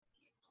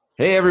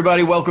Hey,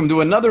 everybody, welcome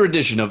to another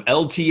edition of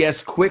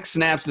LTS Quick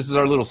Snaps. This is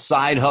our little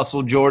side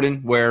hustle,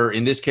 Jordan, where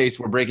in this case,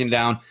 we're breaking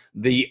down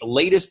the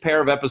latest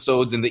pair of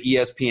episodes in the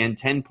ESPN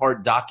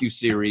 10-part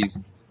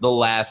docuseries, The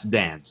Last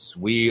Dance.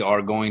 We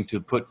are going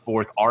to put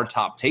forth our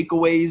top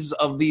takeaways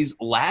of these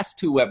last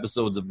two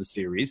episodes of the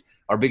series,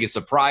 our biggest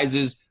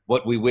surprises,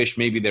 what we wish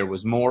maybe there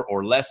was more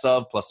or less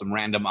of, plus some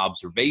random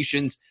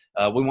observations.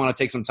 We want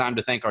to take some time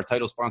to thank our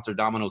title sponsor,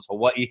 Domino's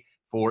Hawaii,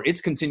 for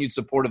its continued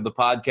support of the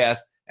podcast.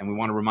 And we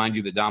want to remind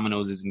you that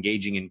Domino's is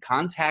engaging in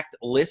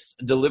contactless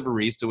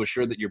deliveries to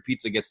assure that your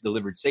pizza gets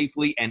delivered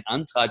safely and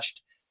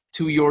untouched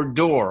to your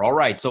door. All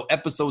right, so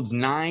episodes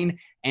 9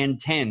 and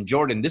 10.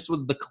 Jordan, this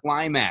was the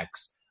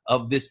climax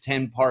of this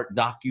 10-part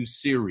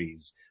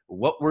docuseries.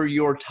 What were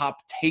your top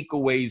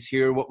takeaways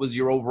here? What was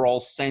your overall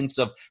sense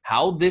of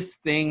how this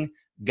thing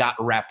got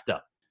wrapped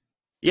up?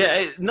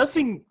 Yeah, not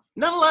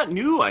a lot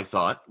new, I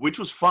thought, which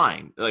was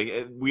fine.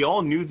 Like, we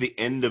all knew the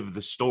end of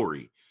the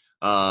story.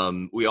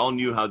 We all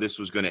knew how this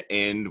was going to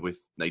end with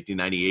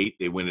 1998.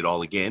 They win it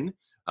all again.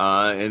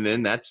 And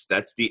then that's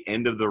the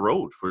end of the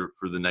road for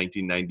the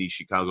 1990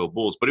 Chicago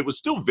Bulls. But it was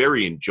still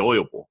very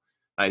enjoyable,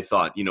 I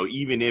thought.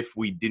 Even if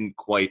we didn't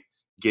quite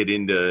get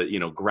into,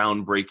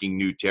 groundbreaking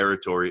new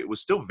territory, it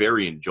was still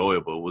very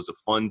enjoyable. It was a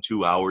fun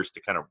 2 hours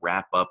to kind of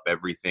wrap up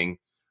everything.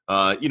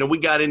 We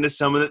got into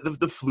some of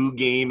the flu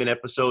game in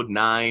episode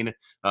 9,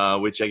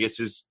 which I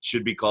guess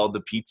should be called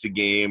the pizza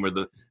game or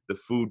the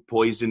food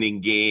poisoning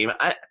game.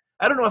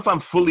 I don't know if I'm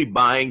fully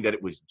buying that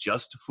it was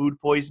just food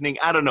poisoning.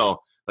 I don't know.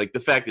 Like the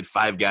fact that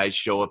 5 guys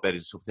show up at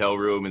his hotel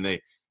room and they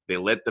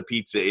let the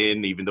pizza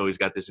in, even though he's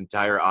got this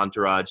entire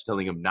entourage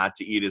telling him not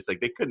to eat. It's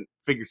like they couldn't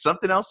figure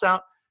something else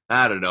out.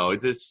 I don't know.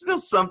 There's still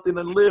something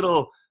a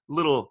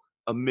little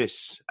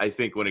amiss, I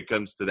think, when it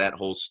comes to that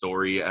whole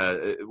story.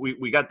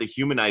 We got the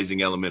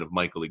humanizing element of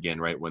Michael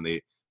again, right? When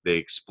they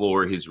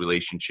explore his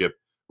relationship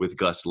with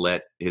Gus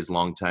Lett, his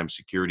longtime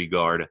security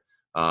guard,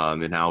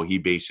 and how he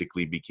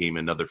basically became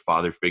another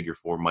father figure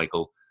for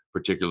Michael,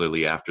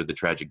 particularly after the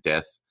tragic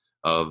death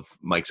of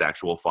Mike's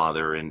actual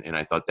father. And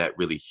I thought that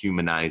really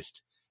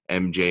humanized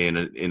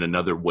MJ in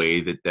another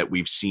way that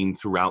we've seen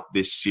throughout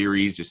this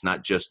series. It's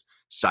not just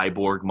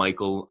cyborg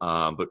Michael,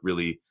 but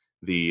really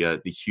the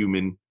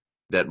human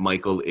that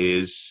Michael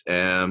is.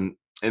 And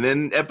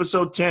then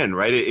episode 10,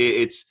 right?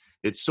 It's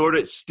sort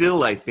of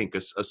still, I think,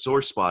 a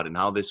sore spot in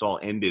how this all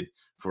ended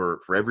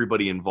for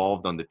everybody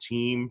involved on the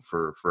team,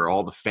 for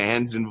all the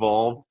fans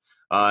involved.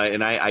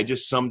 And I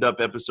just summed up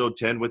episode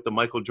 10 with the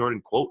Michael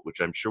Jordan quote,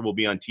 which I'm sure will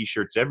be on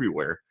T-shirts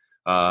everywhere,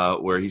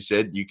 where he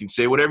said, "You can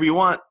say whatever you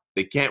want.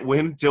 They can't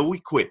win until we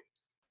quit,"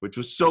 which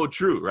was so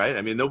true, right?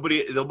 I mean,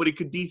 nobody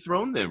could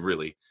dethrone them,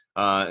 really.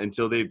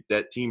 Until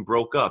that team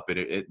broke up,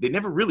 and they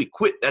never really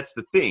quit. That's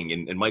the thing.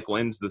 And Michael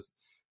ends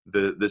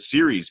the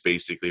series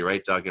basically,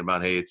 right, talking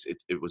about, hey,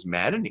 it was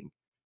maddening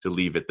to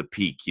leave at the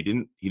peak. He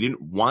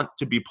didn't want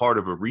to be part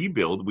of a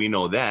rebuild. We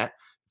know that.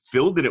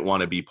 Phil didn't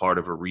want to be part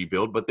of a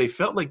rebuild, but they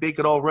felt like they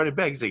could all run it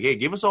back. He's like, hey,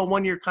 give us all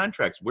 1-year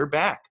contracts. We're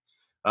back.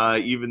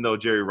 Even though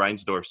Jerry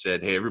Reinsdorf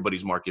said, hey,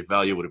 everybody's market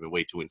value would have been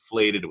way too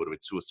inflated. It would have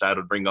been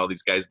suicidal to bring all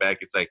these guys back.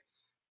 It's like,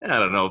 I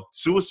don't know,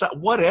 suicide,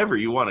 whatever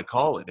you want to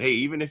call it. Hey,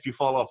 even if you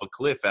fall off a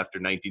cliff after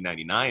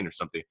 1999 or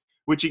something,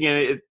 which again,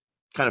 it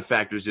kind of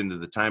factors into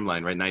the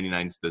timeline, right?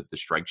 99 is the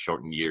strike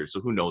shortened year. So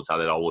who knows how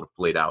that all would have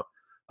played out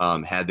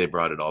had they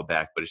brought it all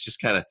back. But it's just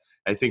kind of,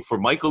 I think for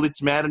Michael,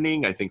 it's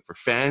maddening. I think for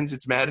fans,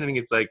 it's maddening.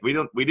 It's like, we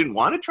didn't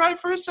want to try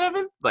for a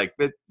 7th. Like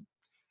that.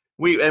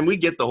 We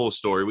get the whole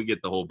story. We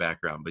get the whole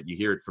background, but you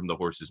hear it from the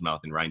horse's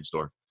mouth in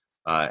Reinsdorf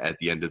at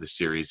the end of the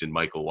series and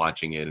Michael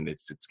watching it. And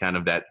it's kind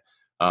of that,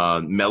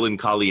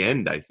 melancholy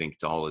end, I think,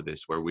 to all of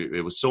this, where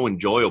it was so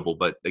enjoyable,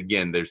 but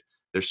again, there's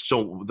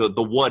so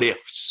the what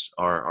ifs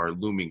are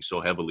looming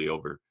so heavily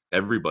over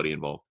everybody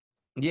involved.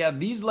 Yeah,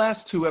 these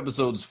last two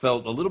episodes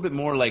felt a little bit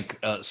more like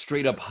a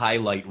straight up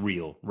highlight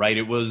reel, right?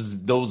 It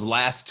was those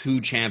last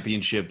 2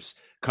 championships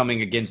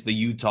coming against the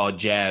Utah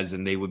Jazz,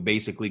 and they would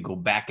basically go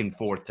back and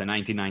forth to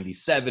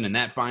 1997 in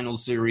that final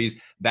series,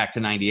 back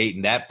to 98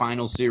 in that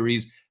final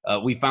series.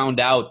 We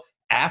found out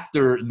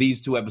after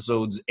these 2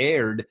 episodes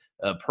aired,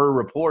 per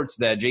reports,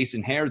 that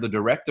Jason Hare, the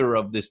director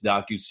of this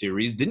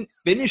docuseries, didn't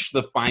finish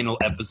the final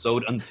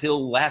episode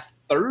until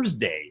last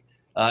Thursday.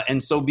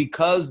 And so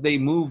because they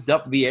moved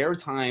up the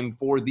airtime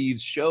for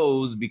these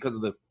shows because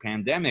of the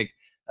pandemic,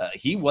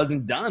 he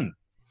wasn't done.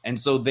 And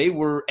so they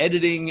were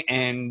editing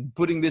and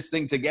putting this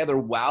thing together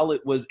while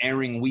it was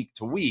airing week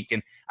to week.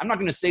 And I'm not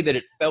going to say that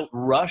it felt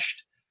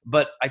rushed,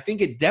 but I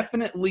think it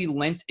definitely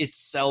lent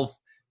itself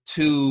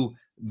to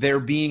there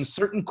being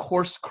certain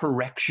course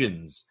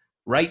corrections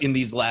right in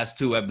these last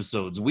 2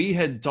 episodes. We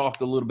had talked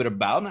a little bit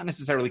about, not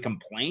necessarily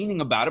complaining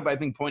about it, but I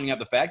think pointing out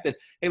the fact that,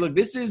 hey, look,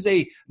 this is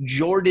a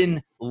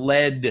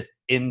Jordan-led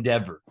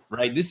endeavor,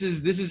 right? This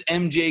is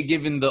MJ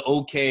given the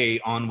okay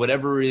on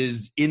whatever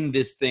is in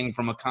this thing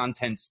from a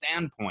content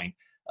standpoint.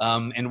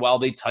 And while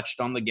they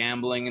touched on the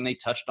gambling and they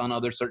touched on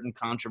other certain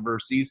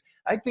controversies,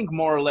 I think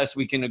more or less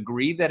we can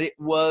agree that it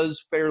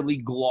was fairly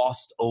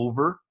glossed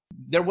over.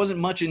 There wasn't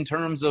much in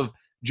terms of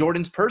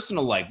Jordan's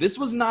personal life. This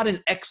was not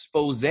an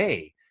expose.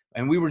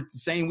 And we were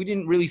saying we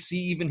didn't really see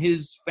even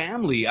his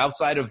family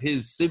outside of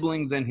his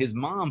siblings and his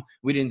mom.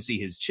 We didn't see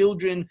his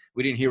children.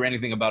 We didn't hear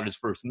anything about his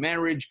first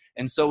marriage.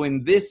 And so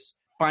in this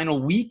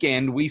final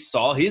weekend, we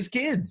saw his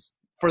kids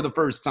for the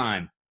first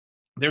time.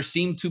 There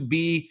seemed to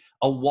be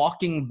a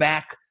walking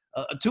back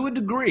to a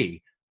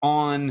degree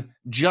on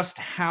just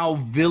how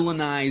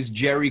villainized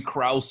Jerry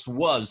Krause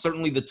was.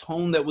 Certainly the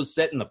tone that was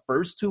set in the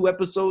first 2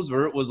 episodes,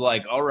 where it was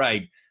like, all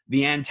right,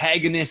 the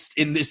antagonist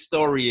in this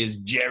story is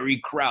Jerry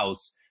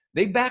Krause.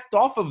 They backed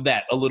off of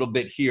that a little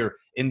bit here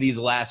in these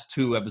last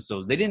 2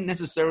 episodes. They didn't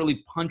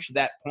necessarily punch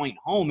that point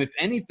home. If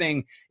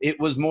anything, it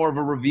was more of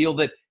a reveal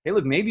that, hey,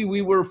 look, maybe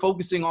we were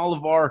focusing all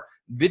of our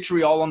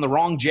vitriol on the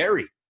wrong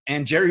Jerry.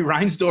 And Jerry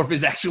Reinsdorf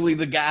is actually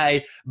the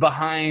guy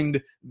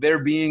behind there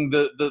being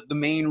the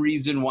main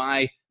reason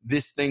why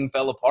this thing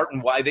fell apart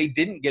and why they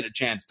didn't get a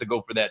chance to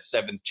go for that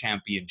 7th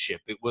championship.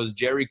 It was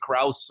Jerry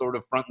Krause sort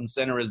of front and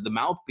center as the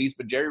mouthpiece,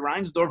 but Jerry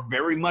Reinsdorf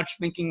very much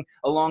thinking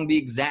along the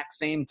exact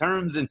same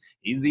terms. And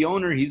he's the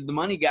owner. He's the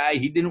money guy.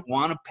 He didn't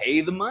want to pay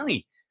the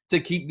money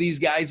to keep these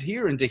guys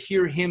here. And to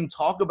hear him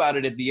talk about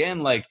it at the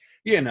end, like,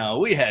 you know,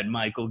 we had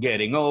Michael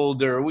getting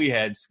older. We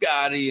had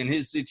Scotty and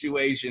his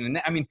situation.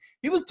 And I mean,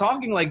 he was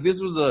talking like this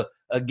was a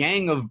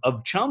gang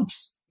of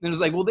chumps. And it was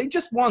like, well, they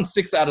just won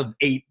 6 out of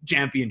 8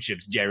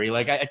 championships, Jerry.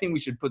 Like, I think we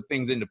should put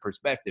things into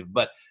perspective.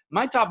 But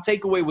my top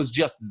takeaway was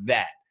just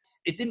that.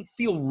 It didn't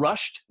feel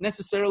rushed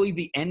necessarily,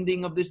 the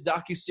ending of this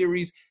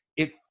docuseries.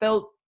 It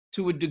felt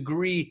to a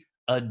degree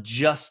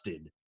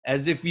adjusted,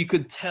 as if you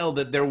could tell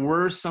that there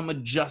were some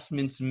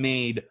adjustments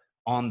made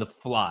on the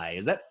fly.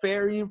 Is that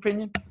fair in your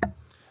opinion?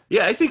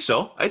 Yeah, I think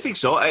so. I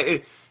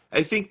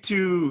think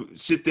to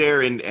sit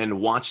there and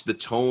watch the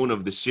tone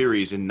of the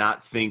series and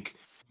not think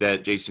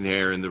that Jason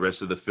Hehir and the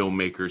rest of the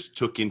filmmakers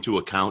took into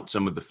account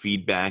some of the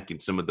feedback and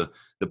some of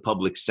the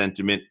public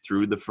sentiment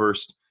through the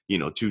first,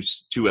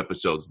 two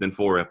episodes, then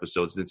 4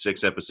 episodes, then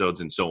 6 episodes,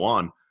 and so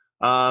on.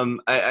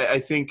 I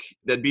think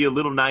that'd be a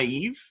little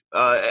naive.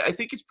 I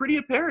think it's pretty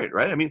apparent,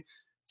 right? I mean,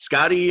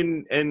 Scotty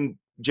and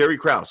Jerry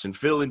Krause and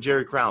Phil and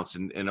Jerry Krause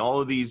and all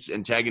of these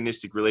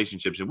antagonistic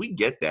relationships, and we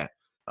get that.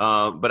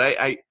 But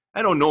I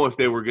don't know if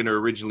they were going to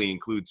originally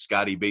include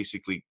Scotty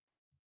basically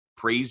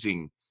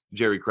praising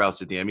Jerry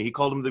Krause at the end. I mean, he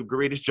called him the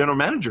greatest general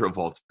manager of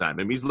all time.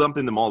 I mean, he's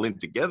lumping them all in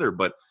together,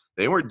 but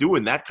they weren't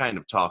doing that kind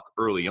of talk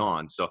early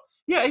on. So,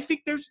 yeah, I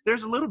think there's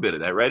a little bit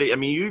of that, right? I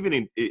mean, you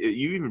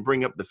even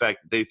bring up the fact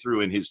that they threw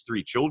in his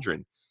 3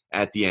 children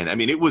at the end. I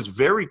mean, it was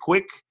very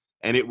quick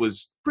and it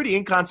was pretty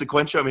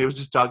inconsequential. I mean, it was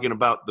just talking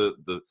about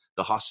the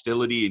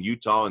hostility in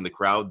Utah and the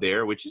crowd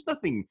there, which is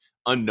nothing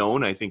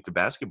unknown, I think, to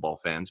basketball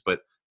fans. But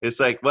it's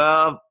like,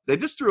 well, they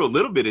just threw a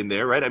little bit in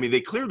there, right? I mean,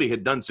 they clearly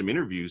had done some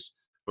interviews,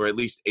 or at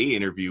least a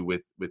interview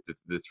with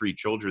the 3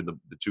 children,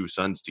 the 2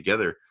 sons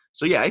together.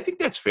 So, yeah, I think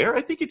that's fair.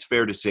 I think it's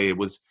fair to say it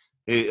was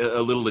a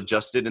little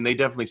adjusted, and they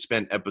definitely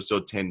spent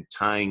episode 10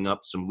 tying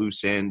up some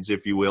loose ends,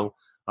 if you will,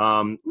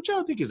 which I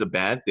don't think is a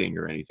bad thing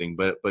or anything.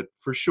 But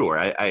for sure,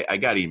 I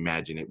got to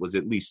imagine it was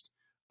at least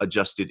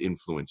adjusted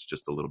influence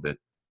just a little bit.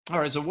 All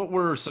right, so what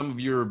were some of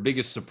your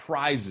biggest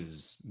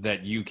surprises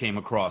that you came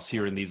across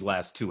here in these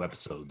last 2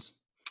 episodes?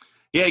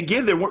 Yeah,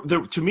 again, there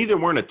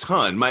weren't a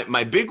ton.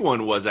 My big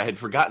one was I had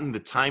forgotten the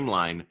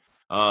timeline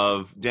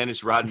of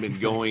Dennis Rodman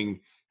going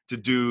to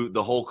do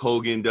the Hulk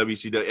Hogan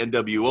WCW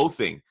NWO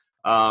thing.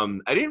 I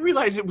didn't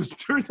realize it was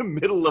through the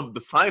middle of the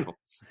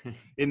finals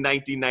in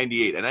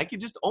 1998. And I could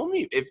just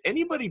if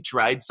anybody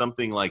tried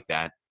something like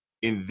that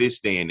in this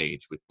day and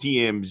age with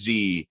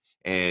TMZ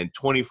and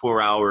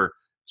 24-hour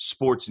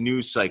sports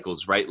news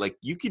cycles, right? Like,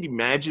 you could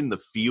imagine the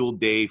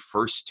Field Day,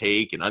 First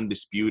Take, and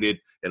Undisputed,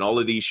 and all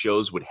of these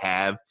shows would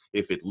have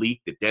if it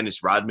leaked that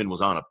Dennis Rodman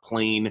was on a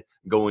plane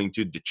going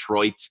to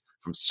Detroit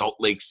from Salt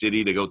Lake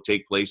City to go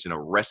take place in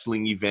a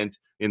wrestling event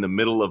in the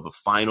middle of the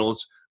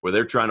finals where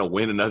they're trying to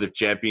win another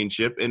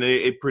championship in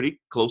a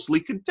pretty closely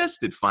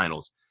contested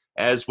finals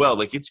as well.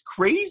 Like, it's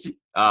crazy.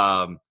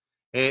 And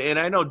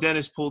I know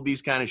Dennis pulled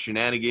these kind of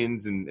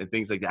shenanigans and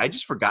things like that. I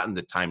just forgotten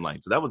the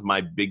timeline. So that was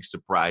my big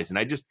surprise. And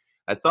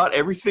I thought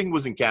everything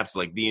was encapsulated.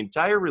 Like, the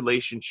entire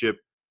relationship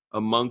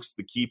amongst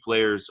the key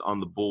players on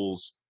the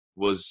Bulls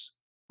was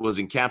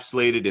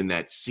encapsulated in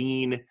that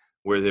scene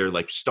where they're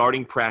like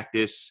starting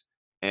practice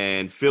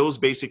and Phil's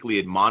basically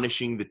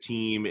admonishing the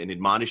team and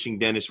admonishing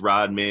Dennis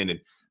Rodman.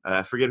 And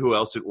I forget who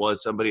else it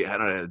was. Somebody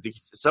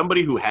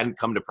who hadn't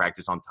come to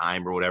practice on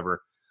time or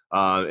whatever.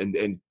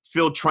 And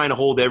Phil trying to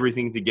hold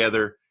everything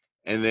together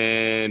and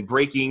then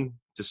breaking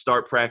to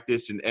start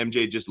practice. And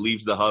MJ just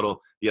leaves the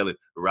huddle yelling,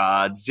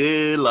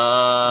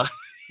 Rodzilla.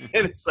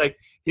 And it's like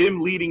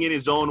him leading in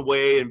his own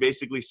way and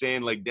basically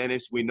saying, like,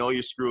 Dennis, we know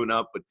you're screwing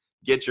up, but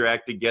get your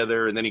act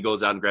together. And then he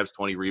goes out and grabs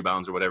 20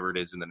 rebounds or whatever it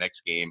is in the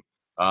next game.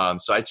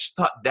 So I just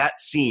thought that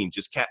scene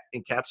just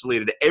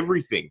encapsulated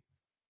everything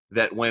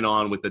that went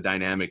on with the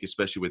dynamic,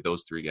 especially with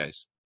those 3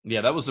 guys.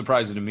 Yeah, that was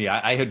surprising to me.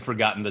 I had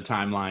forgotten the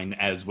timeline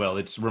as well.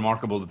 It's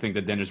remarkable to think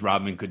that Dennis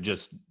Rodman could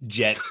just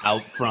jet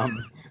out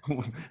from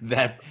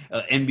that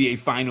NBA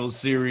Finals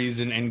series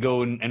and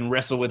go and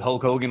wrestle with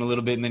Hulk Hogan a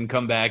little bit and then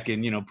come back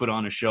and, put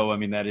on a show. I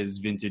mean, that is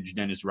vintage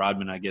Dennis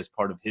Rodman, I guess,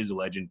 part of his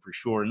legend for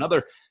sure.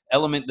 Another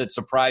element that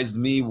surprised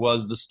me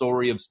was the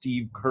story of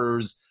Steve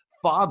Kerr's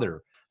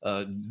father,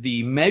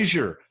 the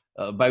measure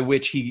by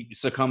which he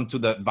succumbed to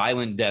the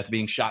violent death,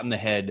 being shot in the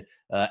head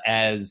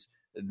as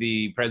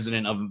the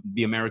president of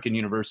the American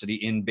University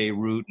in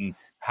Beirut, and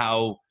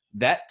how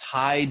that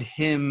tied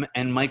him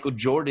and Michael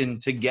Jordan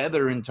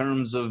together in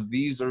terms of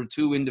these are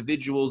two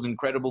individuals,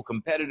 incredible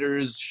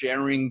competitors,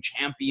 sharing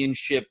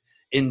championship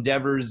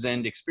endeavors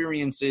and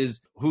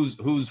experiences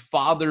whose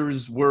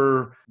fathers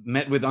were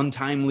met with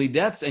untimely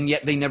deaths, and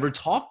yet they never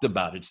talked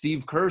about it.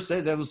 Steve Kerr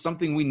said that was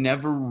something we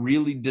never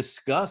really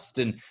discussed,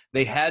 and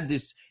they had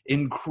this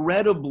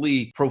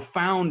incredibly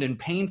profound and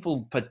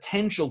painful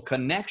potential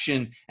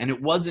connection, and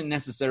it wasn't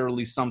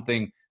necessarily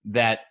something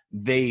that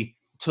they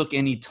took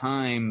any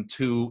time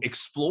to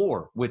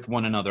explore with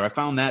one another. I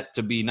found that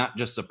to be not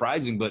just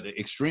surprising, but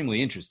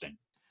extremely interesting.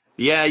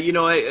 Yeah,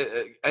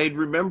 I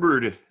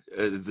remembered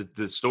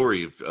the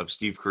story of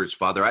Steve Kerr's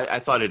father. I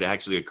thought it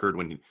actually occurred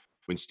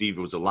when Steve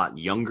was a lot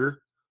younger,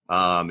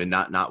 and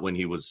not when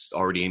he was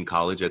already in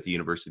college at the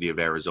University of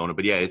Arizona.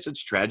 But yeah, it's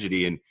such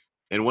tragedy,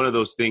 and one of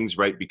those things,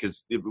 right?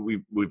 Because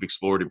we've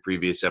explored in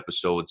previous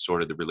episodes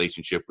sort of the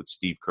relationship with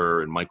Steve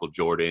Kerr and Michael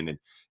Jordan,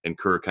 and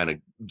Kerr kind of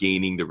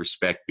gaining the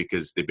respect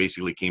because they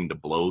basically came to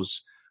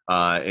blows,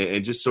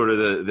 and just sort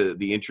of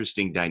the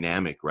interesting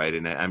dynamic, right?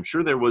 And I'm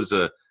sure there was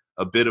a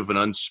bit of an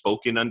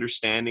unspoken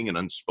understanding, an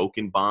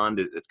unspoken bond.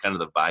 It's kind of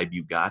the vibe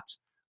you got,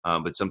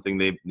 but something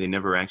they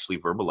never actually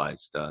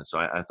verbalized. So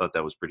I thought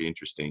that was pretty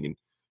interesting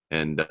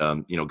and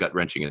gut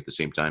wrenching at the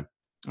same time.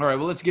 All right,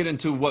 well, let's get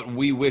into what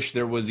we wish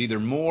there was either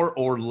more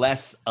or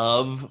less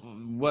of.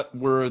 What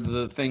were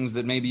the things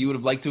that maybe you would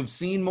have liked to have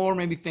seen more,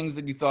 maybe things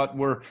that you thought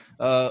were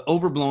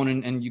overblown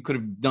and you could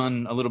have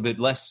done a little bit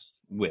less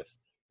with?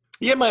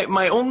 Yeah,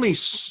 my only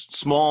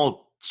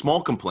small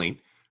complaint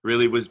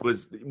really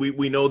was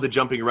we know the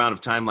jumping around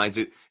of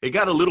timelines. It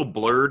got a little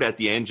blurred at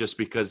the end just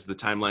because the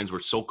timelines were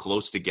so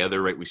close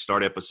together, right? We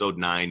start episode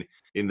 9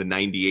 in the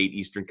 98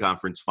 Eastern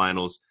Conference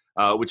Finals,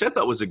 which I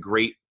thought was a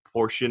great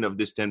portion of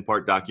this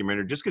 10-part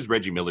documentary, just because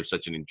Reggie Miller's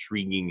such an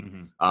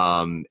intriguing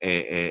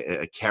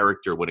a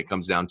character when it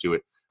comes down to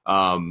it.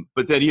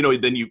 But then,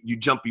 then you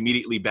jump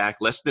immediately back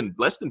less than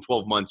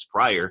 12 months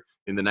prior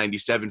in the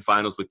 97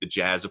 finals with the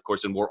Jazz, of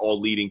course, and we're all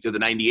leading to the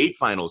 98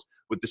 finals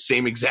with the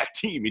same exact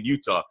team in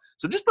Utah.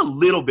 So just a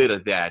little bit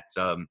of that,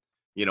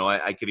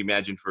 I could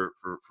imagine for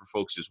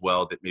folks as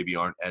well that maybe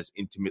aren't as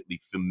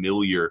intimately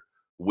familiar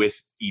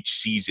with each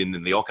season,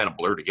 and they all kind of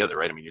blur together,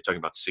 right? I mean, you're talking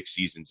about 6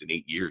 seasons in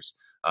 8 years,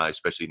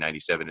 especially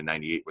 97 and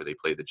 98, where they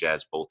played the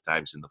Jazz both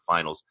times in the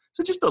finals.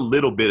 So just a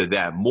little bit of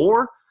that.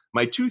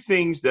 My 2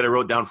 things that I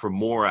wrote down for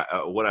more,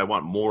 what I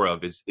want more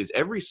of is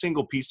every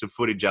single piece of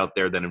footage out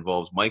there that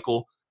involves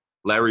Michael,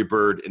 Larry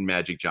Bird, and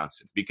Magic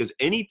Johnson. Because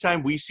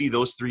anytime we see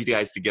those 3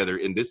 guys together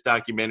in this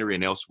documentary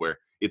and elsewhere,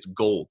 it's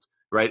gold,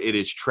 right? It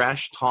is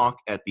trash talk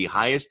at the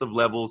highest of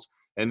levels.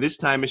 And this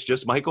time it's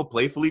just Michael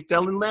playfully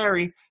telling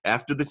Larry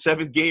after the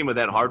 7th game of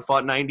that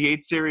hard-fought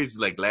 98 series,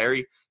 like,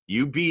 Larry,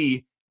 you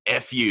be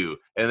F you.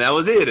 And that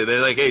was it. And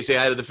they're like, hey, say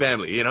hi to the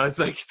family. It's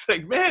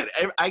like, man,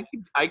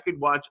 I could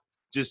watch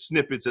just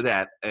snippets of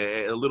that,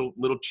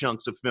 little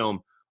chunks of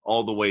film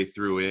all the way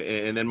through.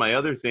 And then my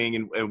other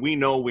thing, and we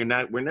know we're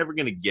never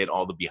going to get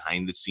all the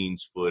behind the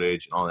scenes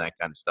footage and all that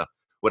kind of stuff.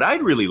 What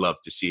I'd really love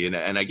to see,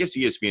 and I guess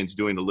ESPN's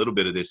doing a little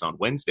bit of this on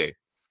Wednesday,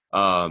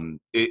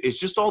 it's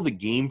just all the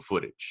game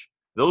footage.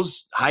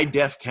 Those high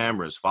def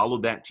cameras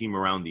followed that team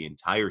around the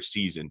entire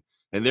season,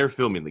 and they're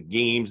filming the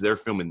games. They're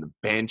filming the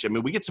bench. I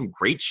mean, we get some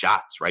great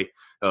shots, right?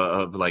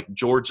 Of like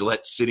George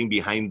Lett sitting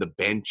behind the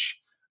bench.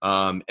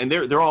 And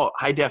they're all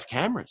high def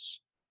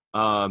cameras.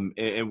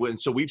 And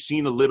so we've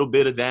seen a little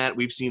bit of that.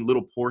 We've seen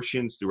little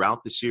portions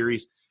throughout the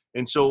series.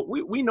 And so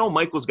we know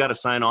Michael's got to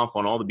sign off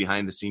on all the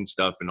behind the scenes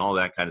stuff and all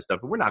that kind of stuff.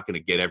 And we're not going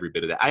to get every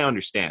bit of that. I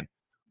understand.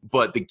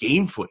 But the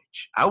game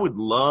footage, I would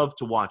love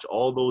to watch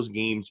all those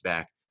games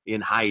back in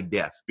high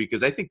def,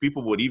 because I think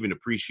people would even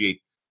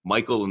appreciate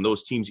Michael and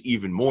those teams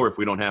even more if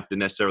we don't have to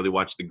necessarily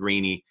watch the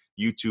grainy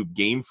YouTube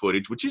game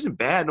footage, which isn't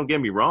bad. Don't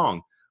get me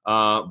wrong.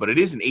 But it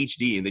is in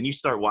HD, and then you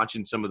start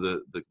watching some of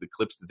the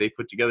clips that they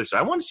put together. So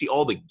I want to see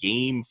all the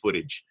game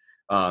footage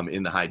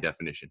in the high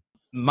definition.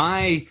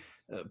 My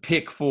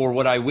pick for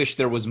what I wish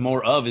there was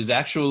more of is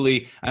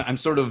actually, I'm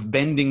sort of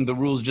bending the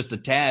rules just a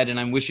tad, and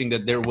I'm wishing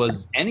that there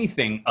was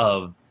anything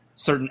of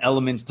certain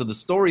elements to the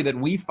story that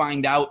we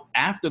find out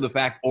after the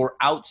fact or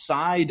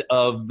outside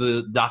of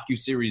the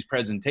docuseries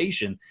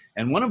presentation.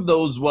 And one of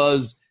those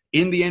was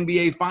in the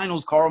NBA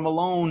Finals, Karl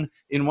Malone,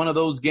 in one of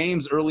those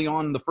games early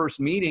on in the first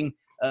meeting,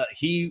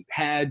 he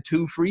had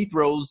 2 free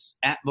throws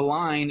at the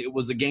line. It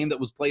was a game that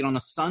was played on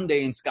a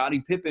Sunday, and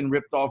Scottie Pippen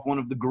ripped off one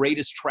of the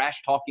greatest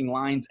trash-talking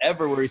lines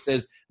ever, where he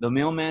says, the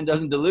mailman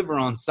doesn't deliver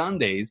on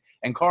Sundays.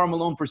 And Karl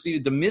Malone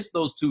proceeded to miss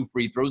those 2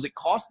 free throws. It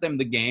cost them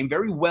the game.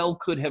 Very well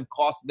could have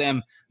cost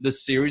them the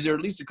series, or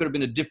at least it could have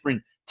been a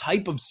different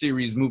type of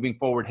series moving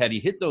forward had he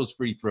hit those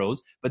free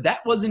throws. But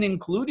that wasn't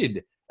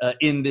included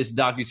in this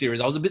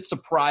docuseries. I was a bit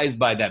surprised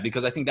by that,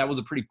 because I think that was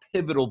a pretty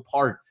pivotal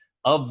part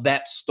of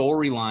that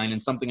storyline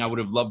and something I would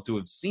have loved to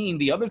have seen.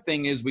 The other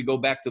thing is, we go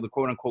back to the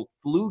quote-unquote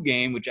flu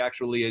game, which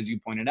actually, as you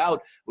pointed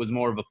out, was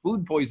more of a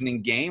food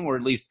poisoning game, or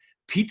at least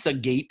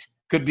Pizzagate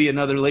could be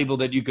another label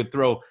that you could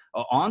throw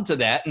onto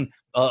that. And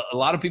a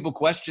lot of people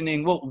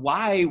questioning, well,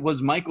 why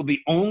was Michael the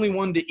only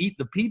one to eat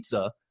the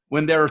pizza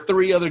when there are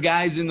 3 other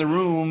guys in the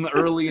room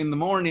early in the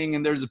morning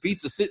and there's a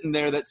pizza sitting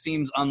there? That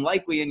seems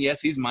unlikely. And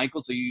yes, he's Michael,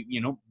 so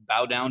you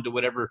bow down to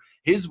whatever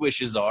his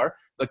wishes are.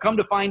 But come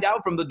to find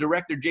out from the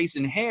director,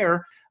 Jason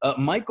Hare,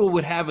 Michael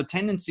would have a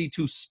tendency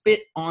to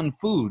spit on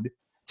food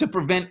to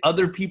prevent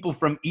other people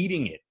from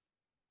eating it.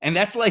 And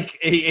that's like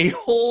a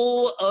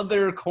whole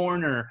other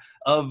corner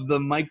of the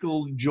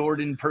Michael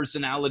Jordan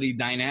personality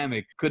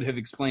dynamic. Could have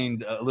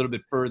explained a little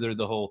bit further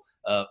the whole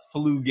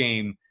flu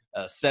game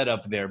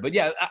setup there. But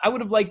yeah, I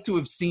would have liked to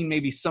have seen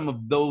maybe some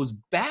of those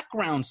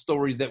background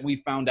stories that we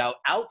found out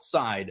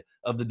outside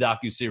of the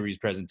docuseries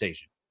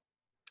presentation.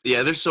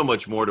 Yeah, there's so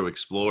much more to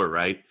explore,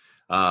 right?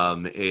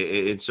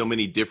 In so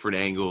many different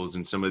angles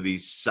and some of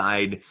these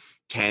side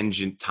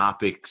tangent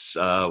topics,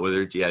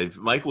 whether it's, if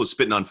Michael was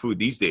spitting on food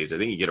these days, I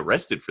think he'd get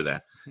arrested for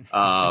that.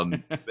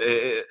 And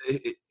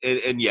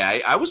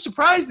I was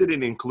surprised they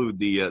didn't include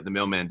the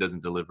mailman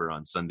doesn't deliver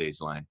on Sundays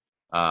line,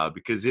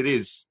 because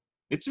it's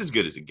as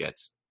good as it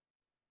gets.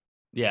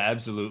 Yeah,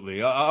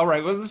 absolutely. All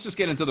right, well, let's just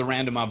get into the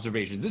random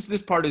observations.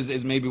 This part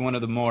is maybe one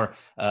of the more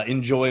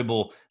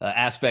enjoyable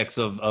aspects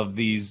of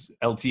these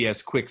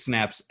LTS Quick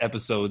Snaps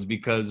episodes,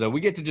 because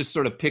we get to just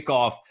sort of pick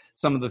off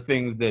some of the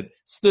things that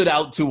stood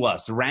out to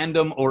us,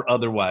 random or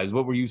otherwise.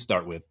 What will you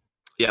start with?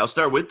 Yeah, I'll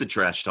start with the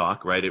trash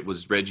talk, right? It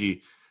was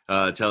Reggie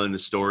telling the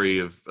story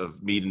of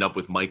meeting up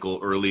with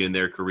Michael early in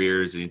their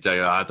careers. And he'd tell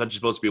you, I thought you're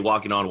supposed to be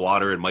walking on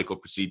water. And Michael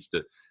proceeds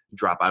to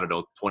drop,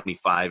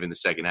 25 in the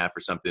second half or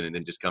something, and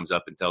then just comes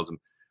up and tells him,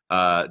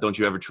 don't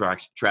you ever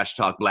trash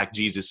talk Black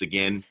Jesus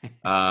again,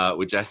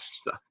 which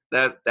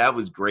that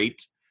was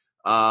great.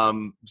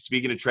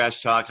 Speaking of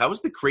trash talk, how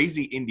was the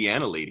crazy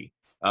Indiana lady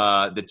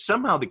that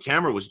somehow the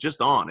camera was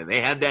just on and they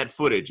had that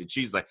footage and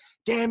she's like,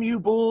 damn you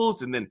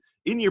Bulls, and then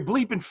in your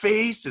bleeping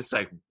face, it's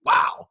like,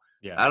 wow.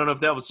 Yeah. I don't know if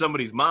that was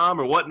somebody's mom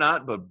or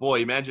whatnot, but boy,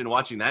 imagine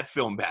watching that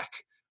film back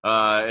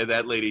and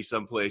that lady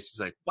someplace is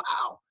like,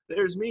 wow,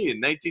 there's me in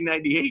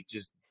 1998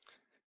 just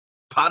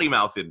potty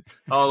mouthing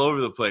all over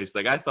the place.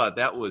 Like, I thought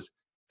that was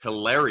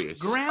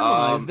hilarious.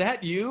 Grandma, is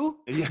that you?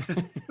 Yeah,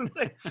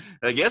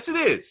 I guess it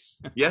is.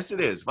 Yes,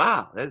 it is.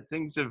 Wow,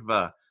 things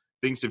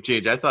have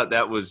changed. I thought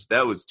that was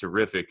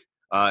terrific,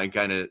 and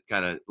kind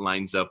of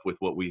lines up with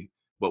what we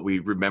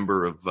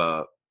remember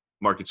of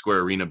Market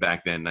Square Arena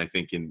back then. I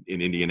think in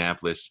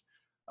Indianapolis.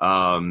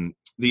 The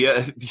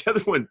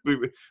other one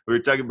we were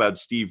talking about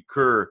Steve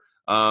Kerr.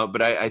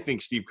 But I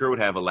think Steve Kerr would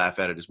have a laugh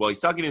at it as well. He's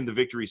talking in the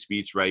victory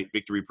speech, right?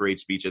 Victory parade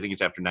speech. I think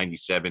it's after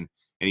 97.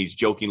 And he's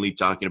jokingly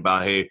talking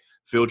about, hey,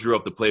 Phil drew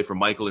up the play for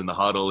Michael in the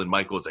huddle. And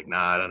Michael was like,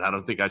 nah, I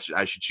don't think I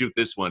should shoot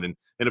this one. And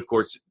of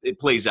course, it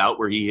plays out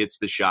where he hits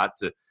the shot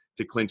to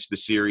clinch the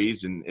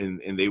series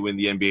and they win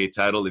the NBA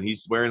title. And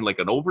he's wearing like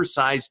an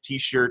oversized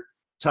T-shirt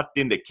tucked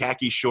into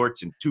khaki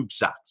shorts and tube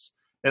socks.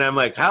 And I'm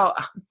like, how?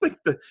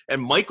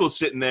 And Michael's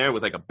sitting there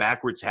with like a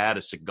backwards hat,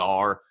 a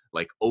cigar,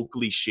 like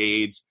Oakley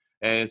shades.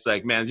 And it's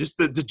like, man, just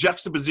the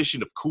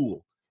juxtaposition of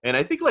cool. And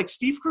I think like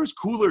Steve Kerr's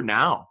cooler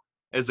now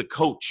as a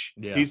coach.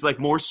 Yeah. He's like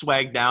more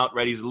swagged out,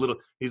 right? He's a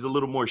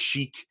little more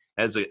chic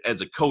as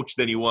a coach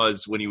than he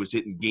was when he was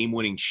hitting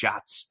game-winning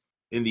shots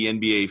in the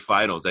NBA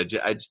Finals. I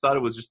just thought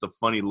it was just a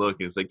funny look.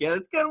 And it's like, yeah,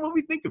 that's kind of what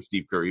we think of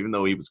Steve Kerr, even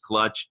though he was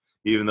clutch,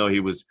 even though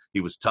he was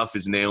tough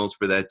as nails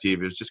for that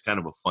team. It was just kind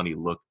of a funny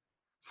look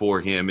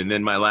for him. And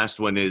then my last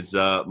one is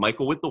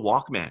Michael with the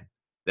Walkman.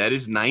 That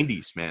is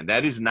 90s, man.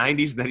 That is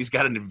 90s. And then he's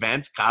got an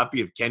advanced copy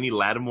of Kenny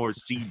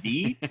Lattimore's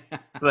CD.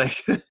 Like,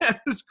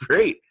 that was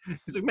great.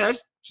 He's like, man,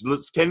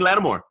 it's Kenny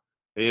Lattimore.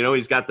 And,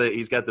 he's got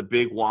the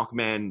big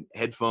Walkman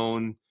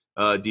headphone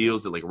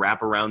deals that like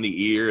wrap around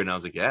the ear. And I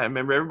was like, yeah, I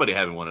remember everybody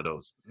having one of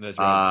those. That's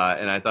right.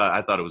 And I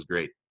thought it was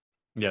great.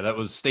 Yeah, that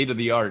was state of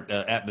the art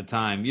at the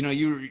time.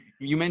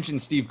 You mentioned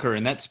Steve Kerr,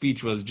 and that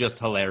speech was just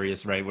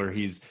hilarious, right? Where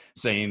he's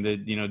saying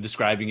that,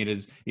 describing it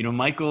as,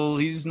 Michael,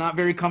 he's not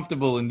very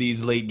comfortable in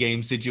these late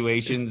game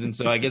situations. And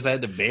so I guess I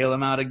had to bail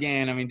him out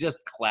again. I mean,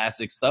 just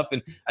classic stuff.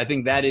 And I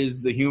think that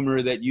is the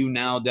humor that you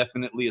now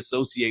definitely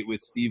associate with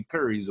Steve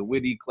Kerr. He's a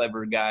witty,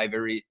 clever guy,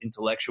 very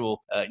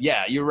intellectual.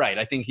 Yeah, you're right.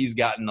 I think he's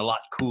gotten a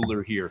lot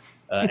cooler here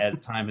as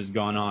time has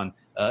gone on.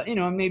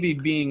 Maybe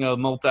being a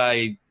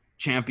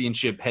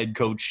multi-championship head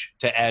coach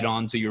to add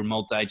on to your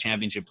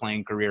multi-championship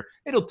playing career,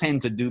 it'll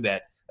tend to do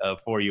that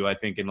for you, I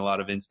think, in a lot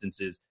of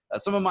instances.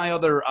 Some of my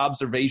other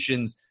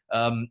observations,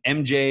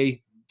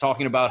 MJ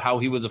talking about how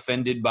he was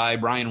offended by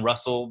Brian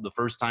Russell the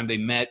first time they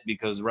met,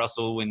 because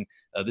Russell, when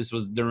this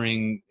was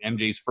during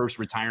MJ's first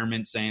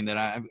retirement, saying that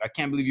I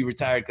can't believe you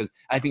retired because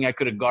I think I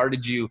could have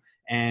guarded you.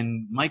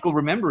 And Michael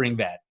remembering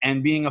that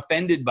and being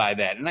offended by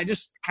that. And I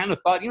just kind of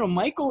thought,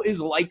 Michael is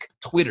like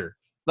Twitter.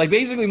 Like,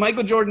 basically,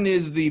 Michael Jordan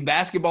is the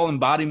basketball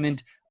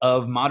embodiment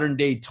of modern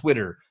day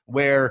Twitter,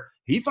 where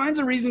he finds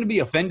a reason to be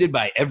offended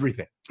by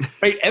everything,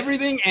 right?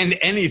 Everything and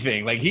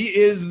anything. Like, he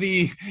is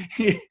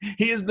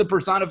the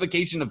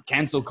personification of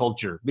cancel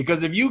culture,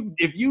 because if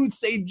you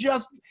say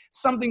just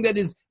something that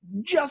is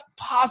just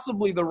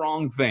possibly the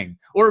wrong thing,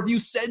 or if you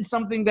said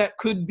something that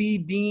could be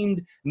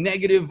deemed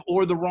negative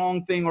or the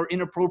wrong thing or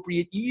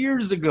inappropriate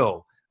years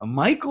ago,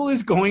 Michael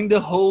is going to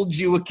hold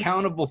you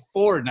accountable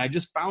for it. And I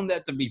just found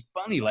that to be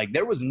funny. Like,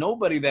 there was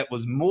nobody that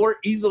was more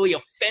easily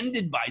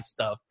offended by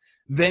stuff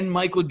than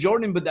Michael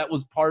Jordan, but that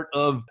was part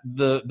of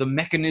the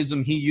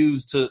mechanism he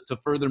used to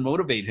further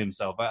motivate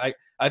himself.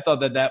 I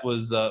thought that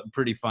was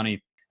pretty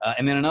funny.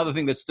 And then another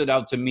thing that stood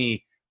out to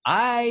me,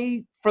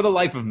 I, for the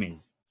life of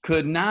me,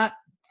 could not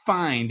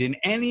find in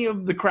any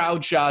of the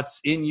crowd shots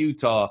in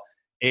Utah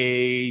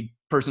a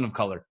person of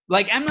color.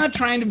 Like, I'm not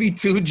trying to be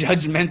too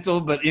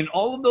judgmental, but in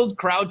all of those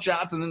crowd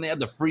shots, and then they had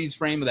the freeze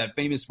frame of that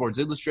famous Sports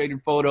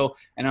Illustrated photo,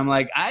 and I'm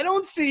like, I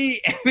don't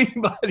see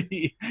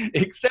anybody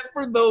except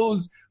for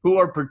those who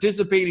are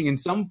participating in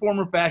some form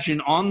or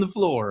fashion on the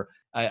floor.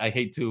 I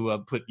hate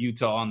to put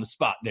Utah on the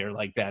spot there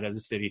like that as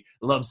a city.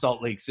 Love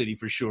Salt Lake City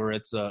for sure.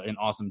 It's an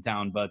awesome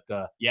town, but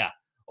yeah,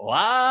 a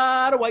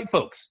lot of white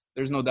folks.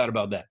 There's no doubt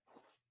about that.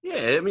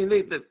 Yeah, I mean,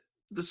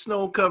 the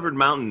snow-covered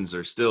mountains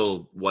are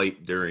still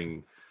white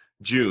during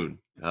June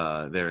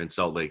there in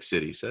Salt Lake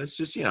City. So it's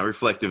just,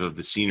 reflective of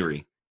the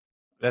scenery.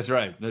 That's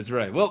right.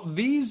 Well,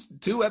 these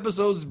two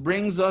episodes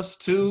brings us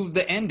to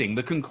the ending,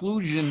 the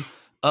conclusion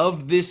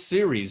of this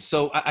series.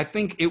 So I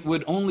think it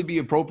would only be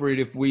appropriate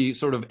if we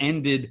sort of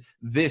ended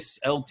this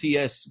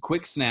LTS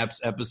Quick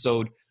Snaps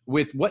episode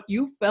with what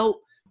you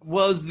felt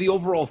was the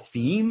overall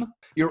theme,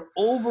 your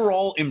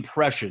overall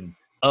impression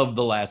of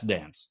The Last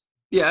Dance.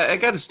 Yeah, I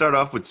got to start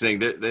off with saying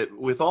that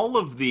with all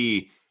of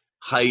the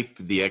hype,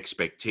 the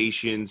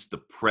expectations, the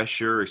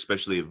pressure,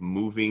 especially of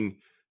moving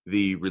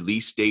the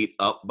release date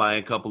up by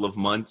a couple of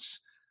months,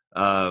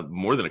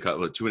 more than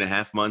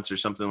 2.5 months or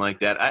something like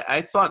that.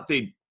 I thought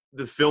the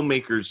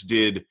filmmakers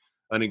did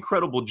an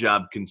incredible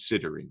job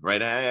considering, right?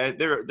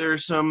 There are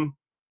some,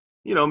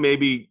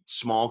 maybe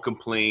small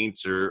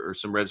complaints or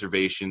some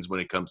reservations when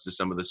it comes to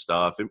some of the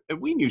stuff.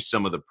 And we knew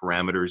some of the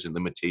parameters and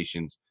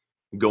limitations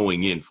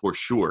going in for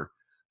sure.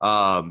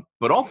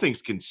 But all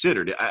things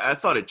considered, I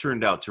thought it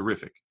turned out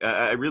terrific.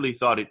 I really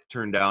thought it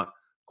turned out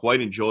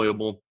quite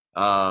enjoyable.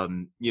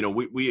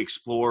 We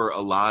explore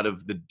a lot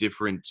of the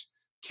different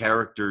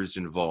characters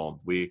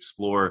involved. We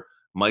explore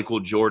Michael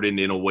Jordan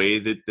in a way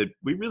that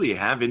we really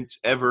haven't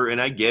ever. And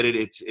I get it.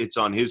 It's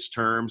on his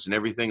terms and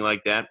everything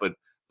like that. But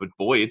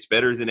boy, it's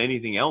better than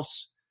anything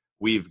else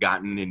we've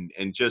gotten.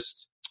 And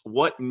just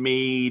what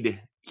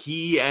made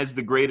he as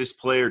the greatest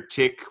player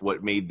tick,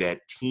 what made that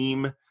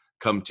team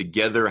come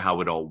together, how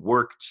it all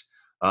worked,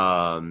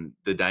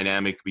 the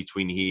dynamic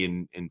between he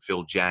and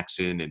Phil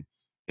Jackson,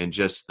 and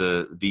just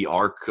the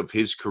arc of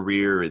his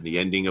career and the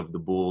ending of the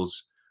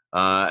Bulls.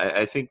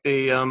 I think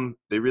they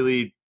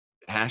really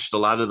hashed a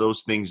lot of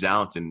those things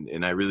out,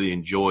 and I really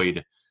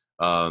enjoyed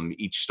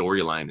each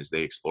storyline as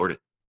they explored it.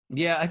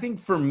 Yeah, I think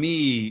for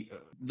me,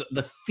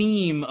 the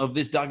theme of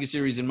this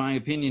docuseries, in my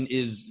opinion,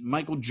 is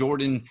Michael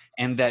Jordan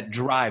and that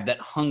drive, that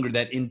hunger,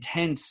 that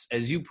intense,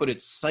 as you put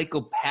it,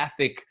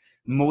 psychopathic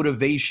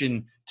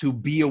motivation to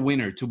be a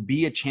winner, to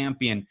be a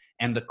champion,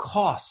 and the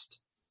cost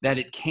that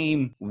it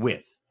came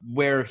with,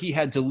 where he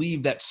had to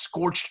leave that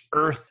scorched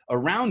earth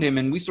around him.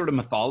 And we sort of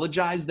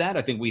mythologize that.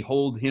 I think we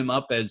hold him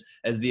up as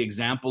the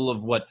example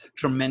of what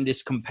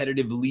tremendous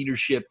competitive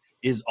leadership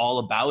is all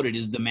about. It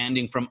is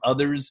demanding from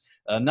others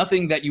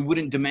nothing that you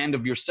wouldn't demand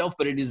of yourself,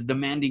 but it is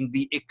demanding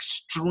the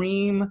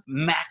extreme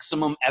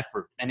maximum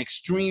effort and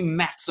extreme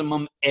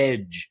maximum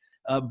edge.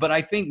 But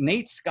I think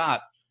Nate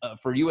Scott,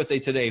 for USA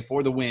Today,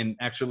 for the win,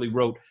 actually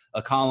wrote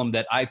a column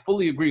that I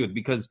fully agree with,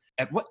 because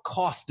at what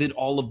cost did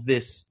all of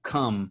this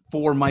come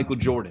for Michael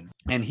Jordan?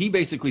 And he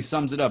basically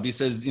sums it up. He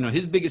says,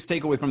 his biggest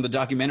takeaway from the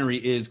documentary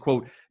is,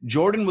 quote,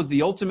 Jordan was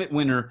the ultimate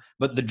winner,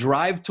 but the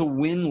drive to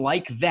win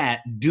like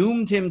that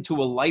doomed him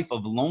to a life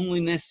of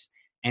loneliness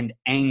and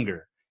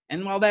anger.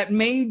 And while that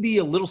may be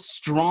a little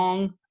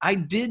strong, I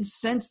did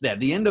sense that.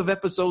 The end of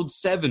episode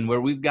 7,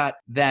 where we've got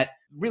that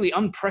really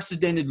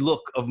unprecedented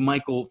look of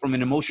Michael from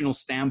an emotional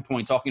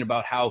standpoint, talking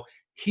about how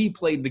he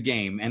played the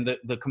game and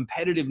the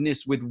competitiveness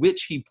with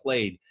which he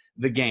played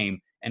the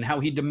game, and how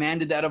he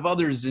demanded that of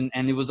others, and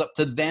it was up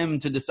to them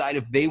to decide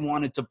if they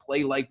wanted to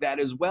play like that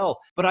as well.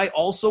 But I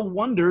also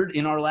wondered,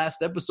 in our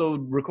last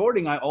episode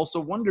recording, I also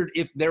wondered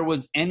if there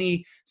was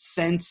any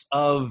sense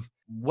of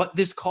what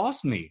this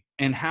cost me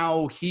and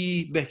how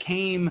he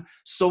became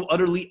so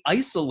utterly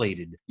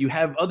isolated. You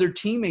have other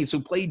teammates who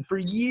played for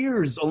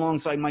years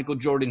alongside Michael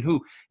Jordan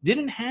who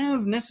didn't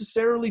have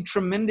necessarily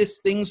tremendous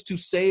things to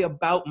say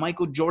about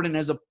Michael Jordan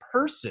as a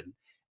person.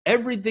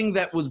 Everything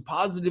that was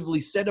positively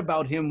said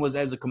about him was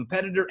as a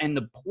competitor and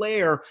a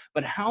player,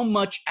 but how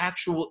much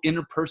actual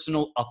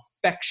interpersonal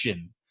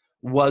affection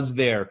was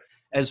there?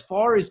 As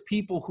far as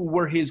people who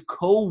were his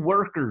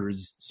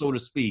co-workers, so to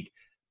speak,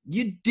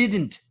 you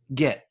didn't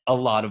get a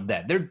lot of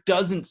that. There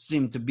doesn't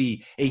seem to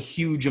be a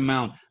huge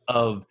amount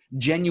of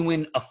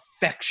genuine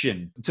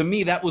affection. To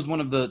me, that was one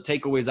of the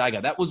takeaways I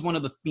got. That was one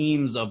of the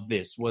themes of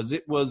this, was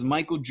it was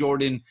Michael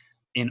Jordan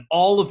in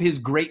all of his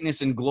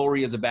greatness and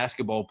glory as a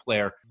basketball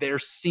player. There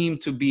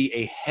seemed to be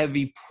a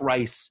heavy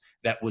price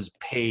that was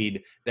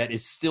paid that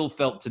is still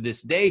felt to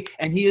this day.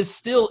 And he is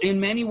still, in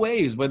many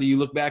ways, whether you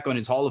look back on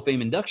his Hall of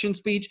Fame induction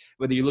speech,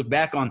 whether you look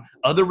back on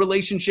other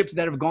relationships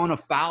that have gone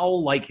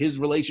afoul, like his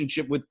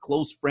relationship with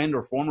close friend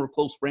or former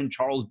close friend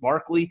Charles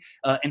Barkley,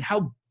 and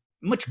how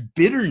much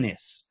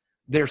bitterness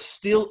there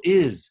still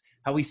is,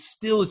 how he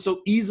still is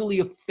so easily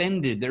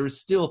offended. There are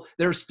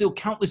still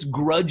countless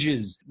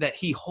grudges that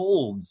he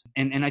holds.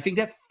 And I think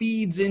that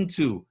feeds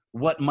into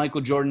what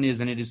Michael Jordan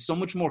is, and it is so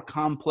much more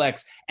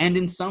complex, and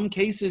in some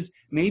cases,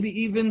 maybe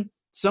even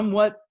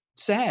somewhat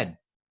sad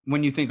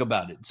when you think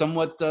about it,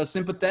 somewhat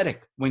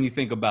sympathetic when you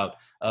think about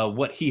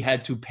what he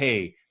had to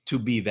pay to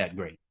be that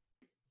great.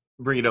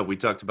 Bring it up. We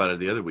talked about it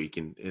the other week,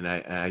 and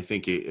I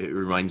think it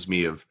reminds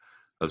me of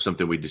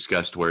something we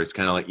discussed where it's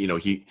kind of like,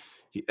 he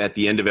at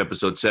the end of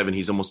episode 7,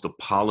 he's almost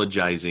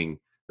apologizing,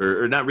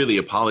 or not really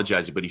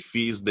apologizing, but he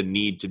feels the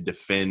need to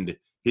defend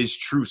his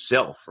true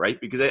self, right?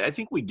 Because I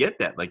think we get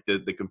that, like the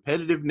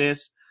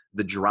competitiveness,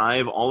 the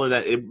drive, all of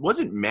that, it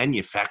wasn't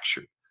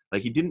manufactured.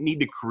 Like he didn't need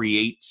to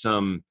create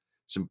some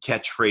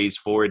catchphrase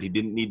for it. He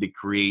didn't need to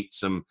create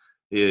some,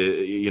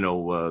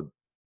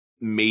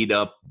 made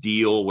up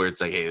deal where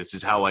it's like, hey, this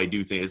is how I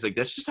do things. It's like,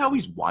 that's just how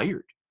he's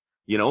wired,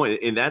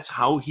 and that's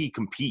how he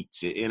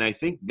competes. And I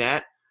think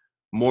that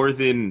more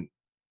than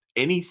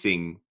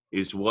anything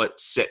is what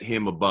set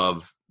him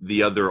above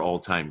the other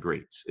all-time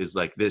greats, is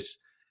like this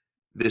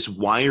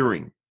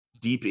wiring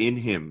deep in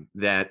him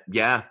that,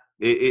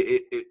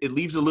 it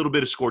leaves a little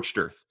bit of scorched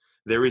earth.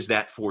 There is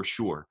that for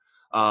sure.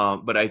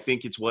 But I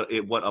think it's what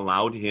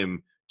allowed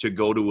him to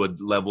go to a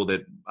level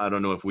that I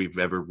don't know if we've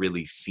ever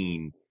really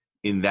seen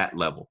in that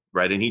level,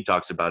 right? And he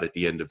talks about at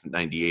the end of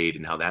 98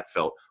 and how that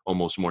felt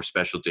almost more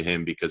special to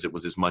him because it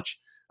was as much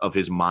of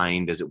his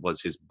mind as it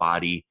was his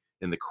body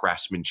and the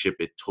craftsmanship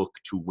it took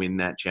to win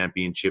that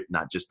championship,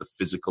 not just the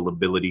physical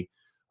ability.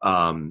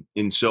 And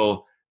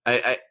so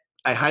I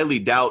highly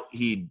doubt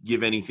he'd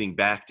give anything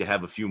back to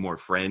have a few more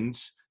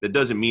friends. That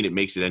doesn't mean it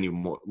makes it any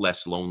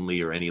less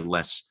lonely or any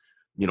less,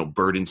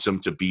 burdensome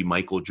to be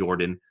Michael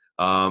Jordan.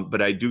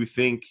 But I do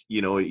think,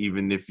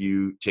 even if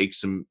you take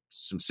some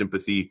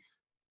sympathy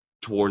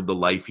toward the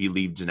life he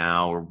leads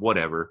now or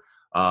whatever,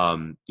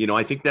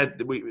 I think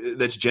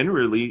that's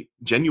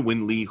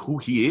genuinely who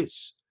he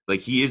is.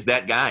 Like he is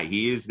that guy.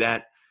 He is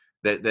that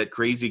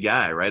crazy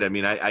guy, right? I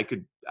mean, I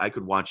could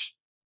watch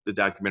the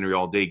documentary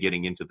all day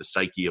getting into the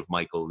psyche of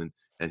Michael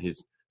and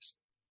his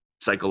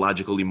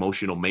psychological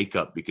emotional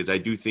makeup, because I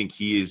do think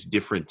he is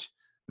different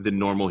than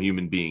normal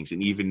human beings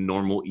and even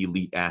normal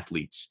elite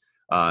athletes.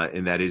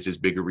 And that is as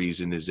big a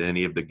reason as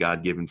any of the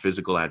God-given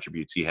physical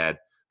attributes he had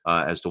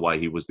as to why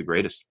he was the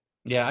greatest.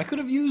 Yeah, I could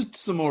have used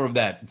some more of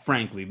that,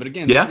 frankly. But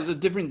again, this was a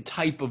different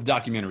type of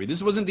documentary.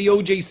 This wasn't the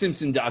O.J.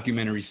 Simpson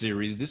documentary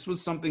series. This was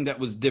something that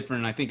was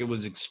different. I think it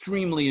was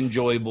extremely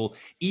enjoyable,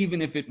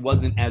 even if it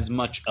wasn't as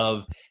much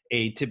of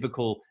a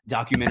typical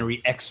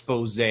documentary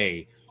expose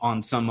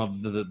on some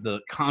of the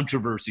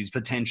controversies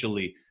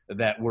potentially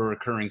that were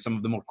occurring, some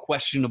of the more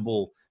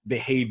questionable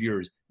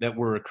behaviors that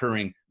were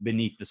occurring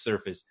beneath the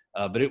surface.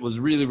 But it was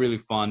really, really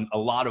fun, a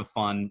lot of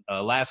fun.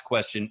 Last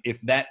question,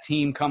 if that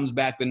team comes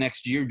back the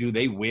next year, do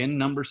they win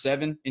number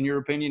 7, in your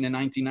opinion, in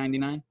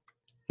 1999?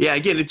 Yeah,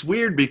 again, it's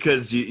weird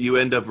because you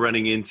end up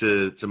running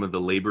into some of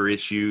the labor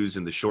issues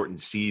and the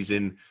shortened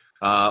season,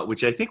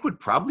 which I think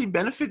would probably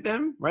benefit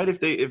them, right? If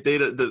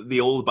the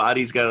old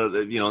bodies got,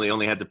 they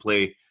only had to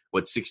play,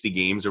 60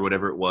 games or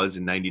whatever it was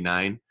in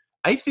 99.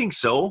 I think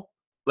so.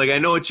 Like, I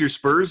know it's your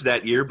Spurs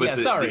that year, but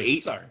the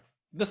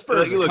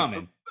Spurs are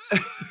coming.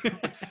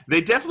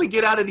 They definitely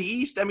get out of the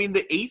East. I mean,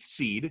 the 8th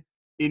seed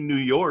in New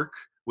York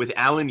with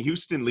Allen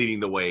Houston leading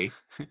the way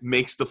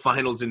makes the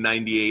finals in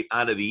 98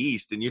 out of the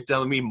East. And you're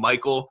telling me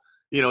Michael,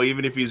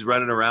 even if he's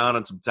running around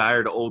on some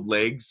tired old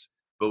legs,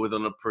 but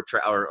within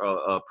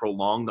a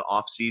prolonged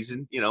off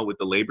season, with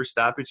the labor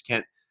stoppage,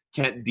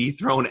 can't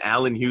dethrone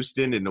Allen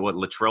Houston and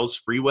Latrell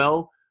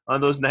Sprewell on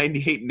those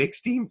 98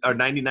 Knicks team or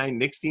 99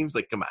 Knicks teams.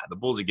 Like, come on, the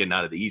Bulls are getting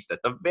out of the East at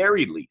the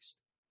very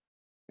least.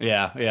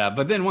 Yeah.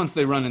 But then once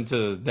they run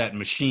into that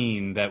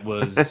machine that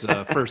was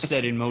first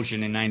set in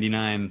motion in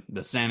 99,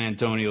 the San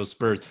Antonio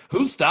Spurs,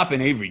 who's stopping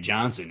Avery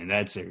Johnson in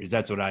that series?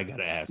 That's what I got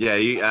to ask.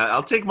 Yeah,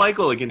 I'll take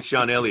Michael against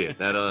Sean Elliott.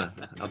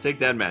 I'll take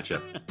that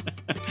matchup.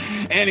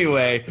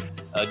 Anyway,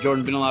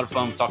 Jordan, been a lot of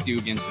fun. We'll talk to you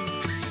again soon.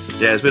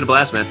 Yeah, it's been a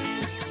blast, man.